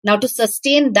 Now, to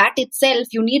sustain that itself,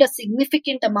 you need a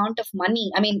significant amount of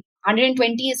money. I mean,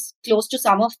 120 is close to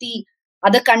some of the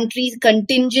other countries'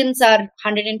 contingents are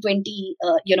 120,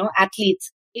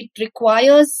 athletes. It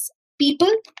requires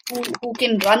people who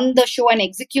can run the show and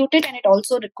execute it, and it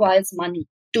also requires money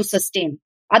to sustain.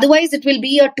 Otherwise, it will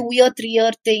be a 2-year,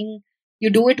 3-year thing. You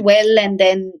do it well, and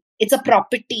then it's a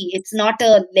property. It's not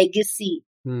a legacy.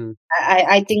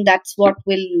 I think that's what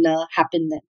will happen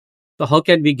then. So how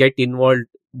can we get involved,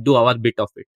 do our bit of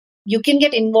it? You can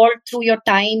get involved through your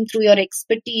time, through your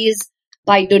expertise,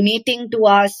 by donating to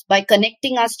us, by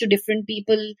connecting us to different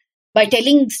people, by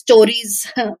telling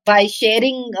stories, by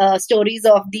sharing stories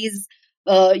of these,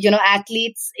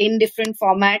 athletes in different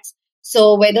formats.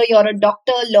 So whether you're a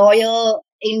doctor, lawyer,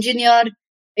 engineer,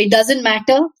 it doesn't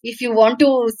matter. If you want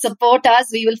to support us,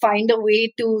 we will find a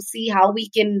way to see how we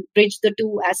can bridge the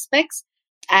two aspects,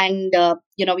 and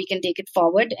we can take it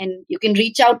forward. And you can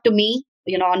reach out to me,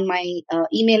 on my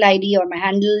email ID or my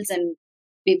handles, and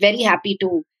be very happy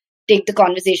to take the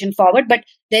conversation forward. But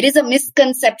there is a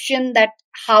misconception that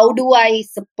how do I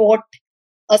support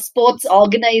a sports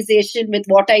organization with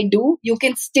what I do? You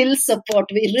can still support,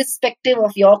 irrespective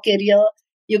of your career.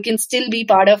 You can still be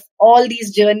part of all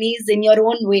these journeys in your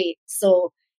own way.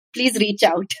 So please reach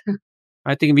out.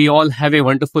 I think we all have a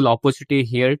wonderful opportunity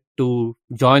here to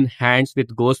join hands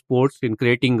with Go Sports in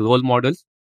creating role models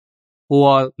who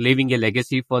are leaving a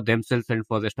legacy for themselves and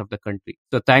for the rest of the country.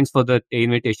 So thanks for the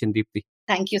invitation, Deepti.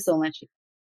 Thank you so much.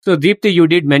 So Deepti, you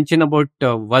did mention about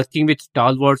working with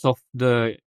stalwarts of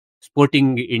the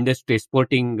sporting industry,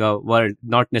 sporting world,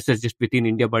 not necessarily just within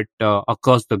India, but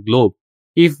across the globe.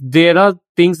 If there are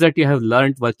things that you have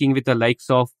learned working with the likes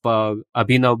of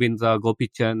Abhinav Bindra, Gopi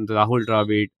Chand, Rahul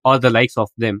Dravid, or the likes of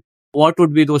them, what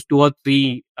would be those 2 or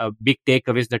 3 big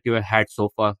takeaways that you have had so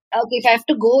far? Okay, if I have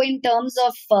to go in terms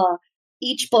of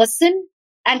each person,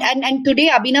 and today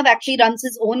Abhinav actually runs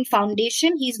his own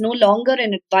foundation. He's no longer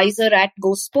an advisor at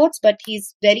Go Sports, but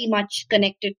he's very much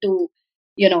connected to,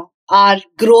 our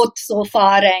growth so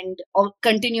far, and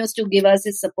continues to give us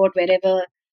his support wherever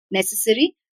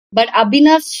necessary. But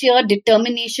Abhinav's sheer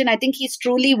determination, I think he's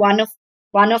truly one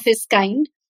of his kind.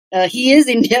 He is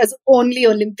India's only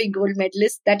Olympic gold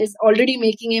medalist. That is already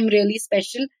making him really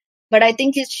special. But I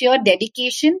think his sheer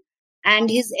dedication and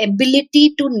his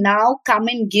ability to now come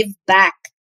and give back,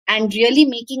 and really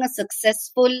making a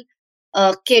successful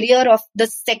career of the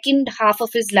second half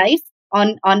of his life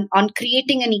on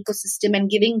creating an ecosystem and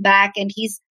giving back. And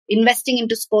he's investing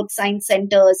into sports science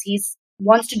centers. He's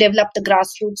wants to develop the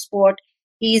grassroots sport.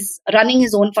 He's running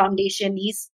his own foundation.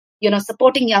 He's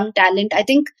supporting young talent. I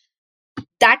think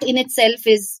that in itself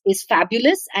is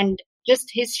fabulous, and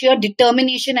just his sheer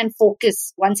determination and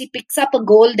focus. Once he picks up a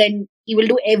goal, then he will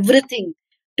do everything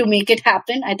to make it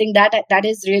happen. I think that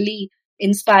is really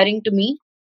inspiring to me.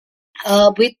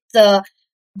 With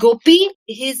Gopi,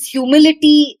 his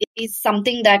humility is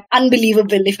something that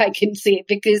unbelievable, if I can say,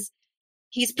 because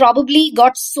he's probably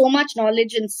got so much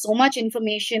knowledge and so much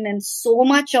information and so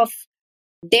much of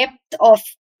depth of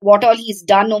what all he's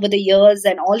done over the years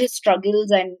and all his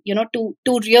struggles, and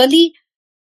to really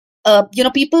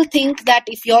people think that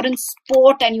if you're in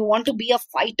sport and you want to be a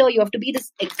fighter, you have to be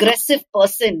this aggressive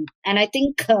person. And I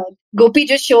think Gopi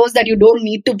just shows that you don't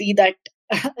need to be that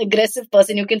aggressive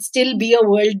person. You can still be a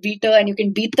world beater, and you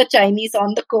can beat the Chinese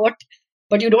on the court,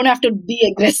 but you don't have to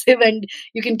be aggressive, and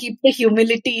you can keep the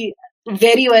humility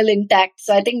very well intact.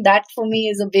 So I think that for me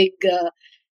is a big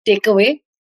takeaway.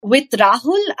 With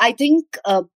Rahul, I think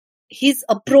his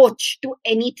approach to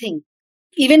anything,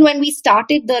 even when we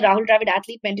started the Rahul Dravid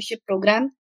Athlete Mentorship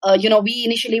Program, we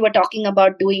initially were talking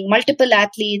about doing multiple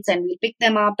athletes and we'll pick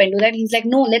them up and do that. He's like,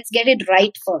 no, let's get it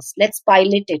right first. Let's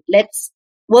pilot it. Let's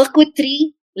work with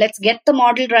 3. Let's get the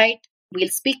model right. We'll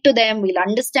speak to them. We'll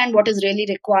understand what is really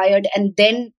required, and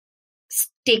then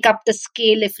take up the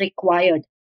scale if required.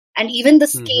 And even the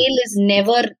scale is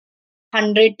never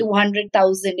 100,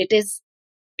 200,000. It is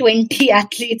 20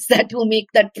 athletes who make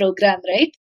that program,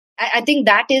 right? I think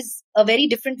that is a very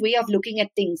different way of looking at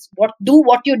things. Do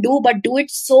what you do, but do it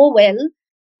so well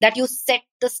that you set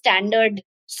the standard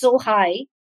so high,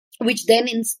 which then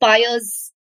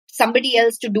inspires somebody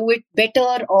else to do it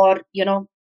better. Or,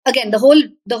 again, the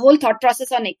whole thought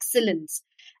process on excellence.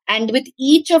 And with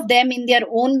each of them in their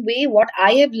own way, what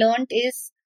I have learned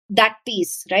is that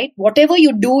piece, right? Whatever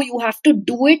you do, you have to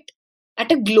do it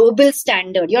at a global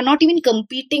standard. You're not even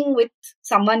competing with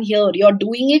someone here. You're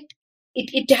doing it.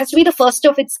 It has to be the first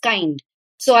of its kind.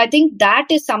 So I think that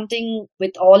is something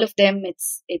with all of them.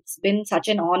 It's been such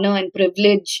an honor and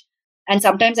privilege. And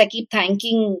sometimes I keep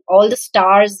thanking all the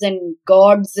stars and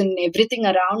gods and everything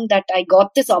around that I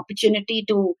got this opportunity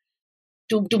to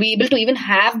be able to even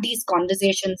have these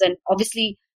conversations. And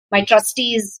obviously my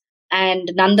trustees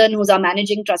and Nandan, who's our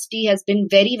managing trustee, has been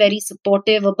very, very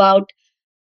supportive about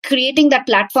creating that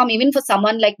platform, even for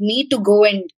someone like me to go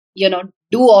and,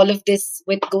 do all of this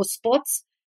with Go Sports.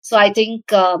 So I think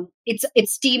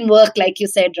it's teamwork, like you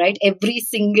said, right? Every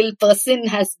single person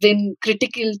has been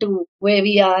critical to where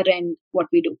we are and what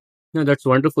we do. No, that's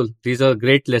wonderful. These are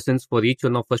great lessons for each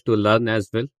one of us to learn as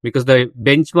well, because the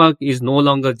benchmark is no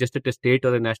longer just at a state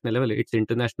or a national level, it's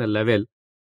international level.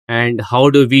 And how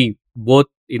do we, both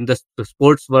in the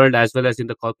sports world as well as in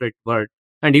the corporate world,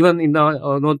 and even in our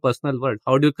own personal world,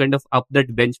 how do you kind of up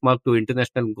that benchmark to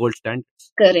international gold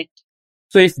standards? Correct.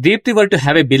 So if Deepti were to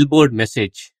have a billboard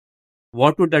message,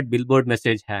 what would that billboard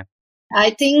message have?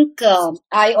 I think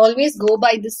I always go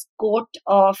by this quote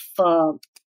of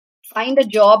find a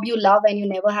job you love and you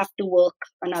never have to work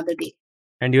another day.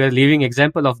 And you are a living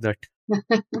example of that.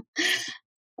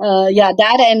 Yeah,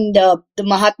 that and the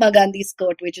Mahatma Gandhi's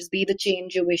quote, which is "Be the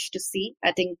change you wish to see."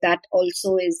 I think that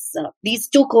also is. These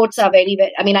two quotes are very,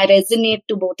 very. I mean, I resonate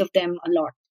to both of them a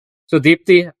lot. So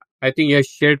Deepti, I think you have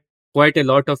shared quite a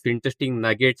lot of interesting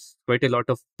nuggets, quite a lot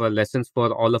of lessons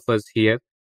for all of us here.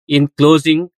 In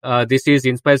closing, this is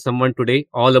Inspire Someone Today,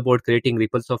 all about creating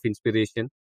ripples of inspiration.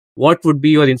 What would be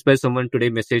your Inspire Someone Today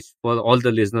message for all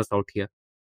the listeners out here?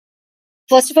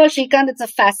 First of all, Shrikant, it's a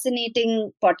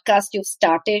fascinating podcast you've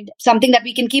started. Something that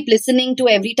we can keep listening to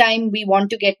every time we want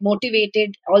to get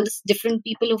motivated. All these different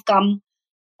people who've come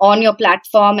on your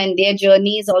platform and their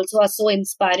journeys also are so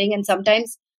inspiring. And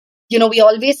sometimes, we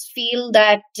always feel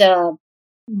that,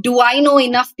 do I know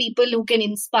enough people who can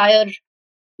inspire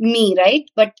me, right?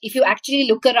 But if you actually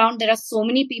look around, there are so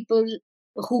many people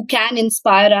who can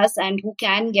inspire us and who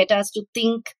can get us to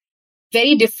think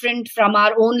very different from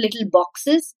our own little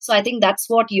boxes. So I think that's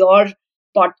what your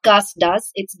podcast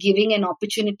does. It's giving an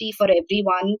opportunity for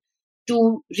everyone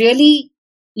to really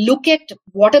look at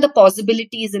what are the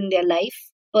possibilities in their life,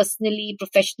 personally,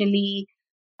 professionally.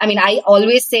 I mean, I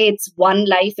always say it's one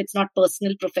life. It's not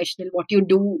personal, professional. What you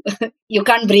do, you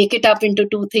can't break it up into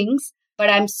two things. But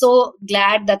I'm so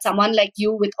glad that someone like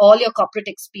you, with all your corporate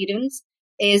experience,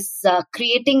 is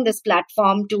creating this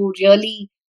platform to really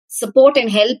support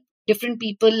and help different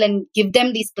people and give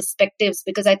them these perspectives,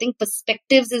 because I think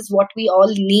perspectives is what we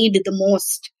all need the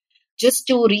most, just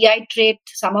to reiterate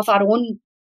some of our own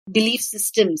belief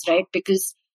systems, right?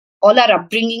 Because all our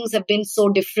upbringings have been so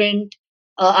different,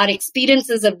 our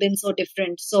experiences have been so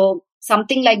different. So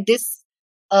something like this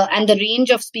and the range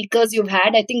of speakers you've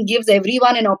had, I think gives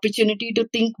everyone an opportunity to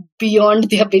think beyond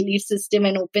their belief system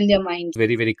and open their minds.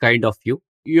 Very, very kind of you.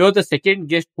 You're the second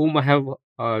guest whom I have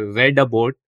read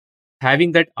about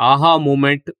having that aha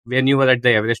moment when you were at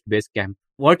the Everest base camp.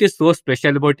 What is so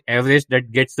special about Everest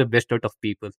that gets the best out of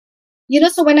people?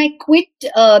 So when I quit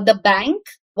the bank,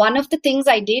 one of the things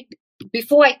I did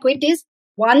before I quit is,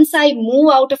 once I move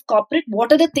out of corporate,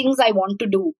 what are the things I want to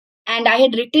do? And I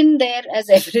had written there as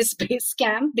Everest Base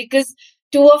Camp because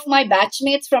two of my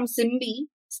batchmates from Simbi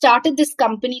started this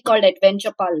company called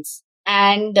Adventure Pulse.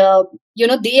 And,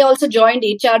 they also joined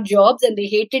HR jobs and they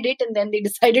hated it. And then they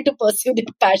decided to pursue their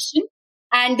passion.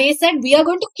 And they said, we are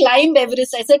going to climb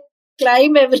Everest. I said,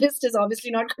 climb Everest is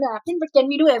obviously not going to happen, but can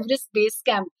we do Everest Base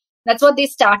Camp? That's what they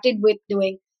started with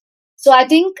doing. So I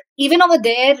think even over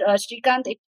there, Shrikant,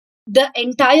 the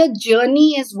entire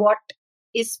journey is what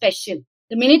is special.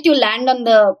 The minute you land on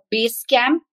the base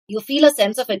camp, you feel a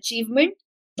sense of achievement,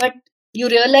 but you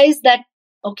realize that,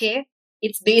 okay,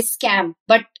 it's base camp.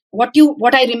 But what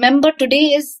I remember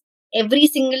today is every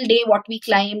single day what we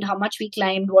climbed, how much we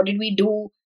climbed, what did we do,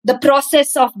 the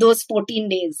process of those 14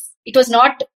 days. It was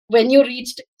not when you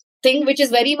reached thing, which is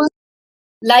very much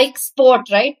like sport,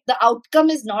 right? The outcome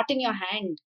is not in your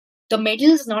hand. The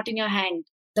medal is not in your hand.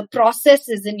 The process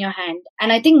is in your hand.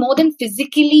 And I think more than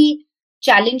physically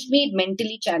challenged me, it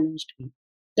mentally challenged me.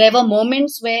 There were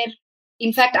moments where,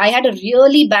 in fact, I had a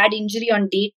really bad injury on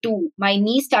day 2. My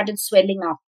knee started swelling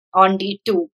up on day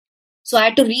 2. So I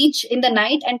had to reach in the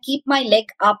night and keep my leg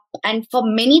up. And for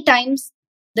many times,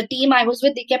 the team I was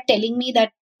with, they kept telling me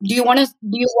that, do you want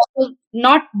to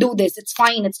not do this? It's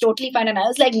fine. It's totally fine. And I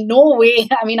was like, no way.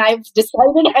 I mean, I've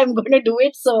decided I'm going to do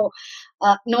it. So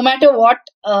no matter what,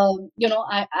 I'm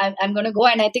going to go.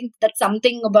 And I think that's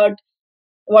something about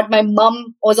what my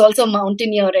mom was also a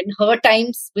mountaineer, and her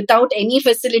times without any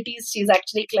facilities, she's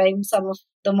actually climbed some of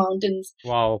the mountains.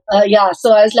 Wow. Yeah.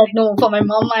 So I was like, no, for my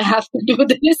mom, I have to do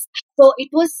this. So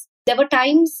there were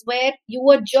times where you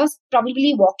were just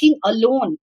probably walking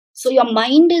alone. So your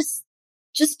mind is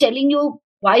just telling you,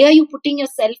 why are you putting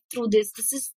yourself through this?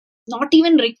 This is not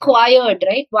even required,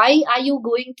 right? Why are you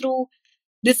going through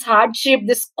this hardship,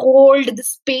 this cold,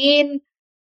 this pain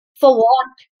for what?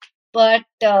 But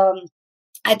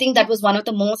I think that was one of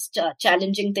the most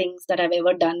challenging things that I've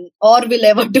ever done or will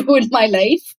ever do in my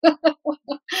life. So,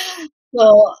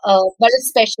 but it's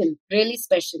special, really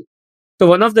special. So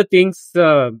one of the things,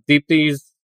 Deepti,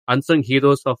 is unsung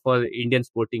heroes of our Indian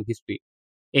sporting history.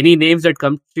 Any names that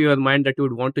come to your mind that you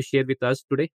would want to share with us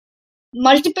today?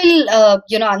 Multiple,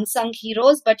 unsung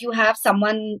heroes, but you have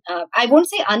someone, I won't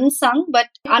say unsung, but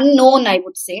unknown, I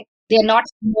would say. They're not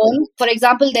known. For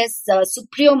example, there's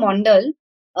Supriyo Mondal.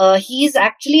 He is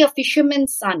actually a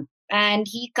fisherman's son, and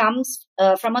he comes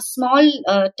from a small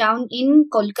town in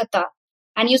Kolkata,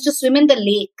 and he used to swim in the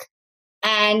lake.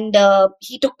 And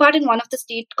he took part in one of the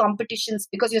state competitions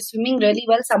because he was swimming really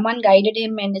well. Someone guided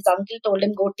him, and his uncle told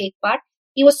him, go take part.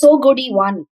 He was so good, he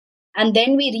won. And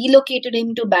then we relocated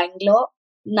him to Bangalore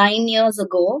 9 years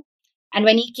ago. And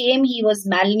when he came, he was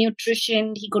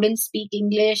malnutritioned. He couldn't speak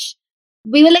English.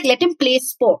 We were like, let him play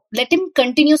sport. Let him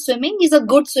continue swimming. He's a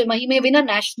good swimmer. He may win a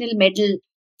national medal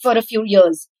for a few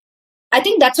years. I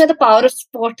think that's where the power of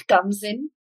sport comes in.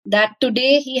 That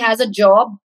today he has a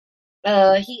job.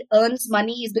 He earns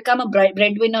money. He's become a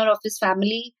breadwinner of his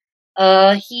family.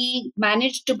 He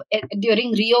managed to,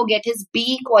 during Rio, get his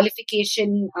B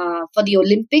qualification for the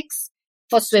Olympics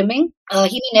for swimming.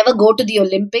 He may never go to the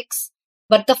Olympics,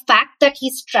 but the fact that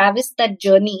he's traversed that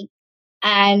journey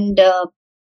and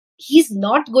he's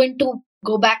not going to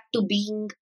go back to being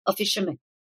a fisherman.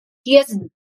 He has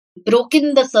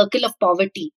broken the circle of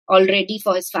poverty already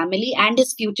for his family and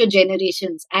his future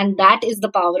generations. And that is the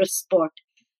power of sport.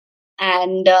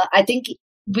 And I think,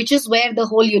 which is where the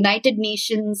whole United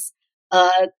Nations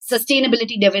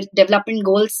sustainability development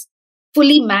goals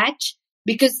fully match,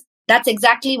 because that's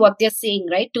exactly what they're saying,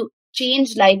 right? To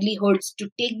change livelihoods, to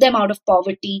take them out of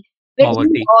poverty. We're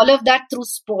doing all of that through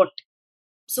sport.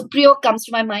 Supriyo comes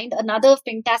to my mind. Another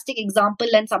fantastic example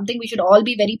and something we should all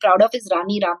be very proud of is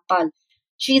Rani Rampal.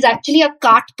 She's actually a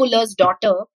cart puller's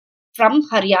daughter from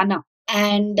Haryana.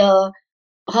 And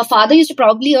her father used to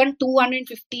probably earn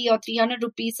 250 or 300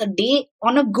 rupees a day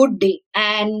on a good day.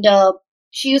 And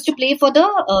she used to play for the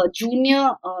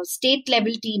junior state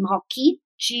level team hockey.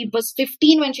 She was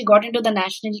 15 when she got into the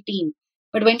national team.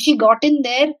 But when she got in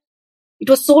there, it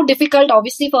was so difficult,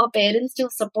 obviously, for her parents to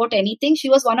support anything. She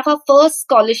was one of our first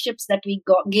scholarships that we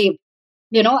gave.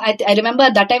 I remember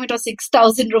at that time it was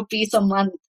 6,000 rupees a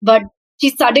month. But she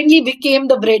suddenly became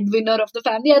the breadwinner of the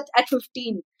family at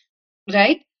 15,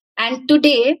 right? And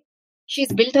today,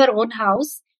 she's built her own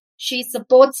house. She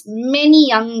supports many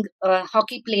young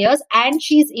hockey players, and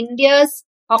she's India's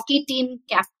hockey team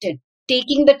captain,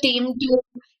 taking the team to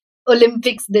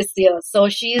Olympics this year. So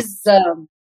she's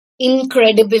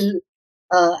incredible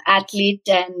athlete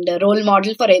and role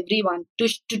model for everyone.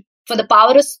 For the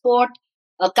power of sport,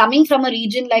 coming from a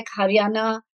region like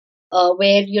Haryana,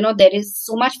 where there is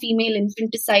so much female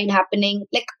infanticide happening,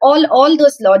 like all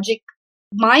those logic.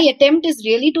 My attempt is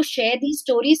really to share these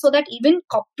stories so that even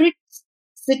corporates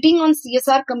sitting on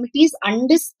CSR committees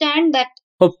understand that.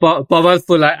 Oh,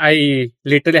 powerful. I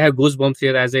literally have goosebumps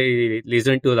here as I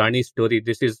listen to Rani's story.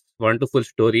 This is wonderful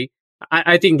story.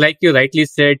 I think, like you rightly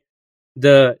said,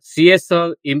 the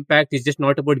CSR impact is just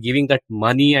not about giving that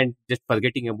money and just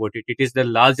forgetting about it. It is the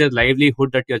larger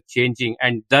livelihood that you're changing,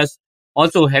 and thus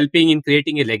also helping in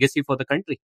creating a legacy for the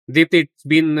country. Deepti, it's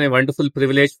been a wonderful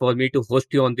privilege for me to host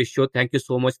you on this show. Thank you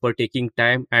so much for taking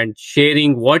time and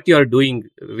sharing what you're doing,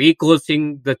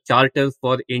 recoursing the charter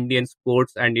for Indian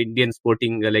sports and Indian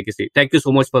sporting legacy. Thank you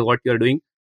so much for what you're doing,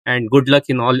 and good luck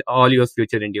in all your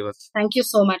future endeavors. Thank you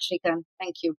so much, Shrikant.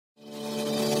 Thank you.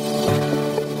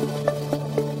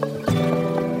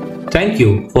 Thank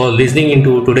you for listening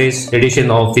into today's edition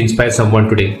of Inspire Someone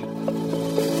Today.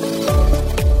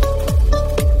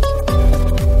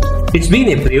 It's been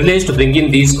a privilege to bring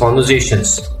in these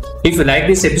conversations. If you like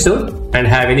this episode and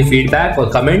have any feedback or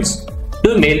comments,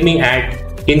 do mail me at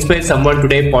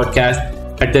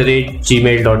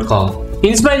inspiresomeonetodaypodcast@gmail.com.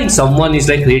 Inspiring someone is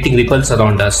like creating ripples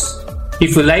around us.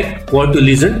 If you like what you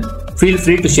listen, feel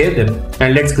free to share them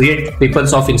and let's create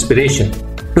ripples of inspiration.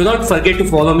 Do not forget to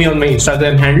follow me on my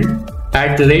Instagram handle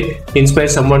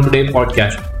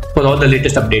 @InspireSomeoneTodayPodcast for all the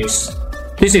latest updates.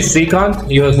 This is Shrikant,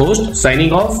 your host,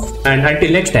 signing off, and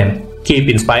until next time, keep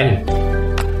inspiring.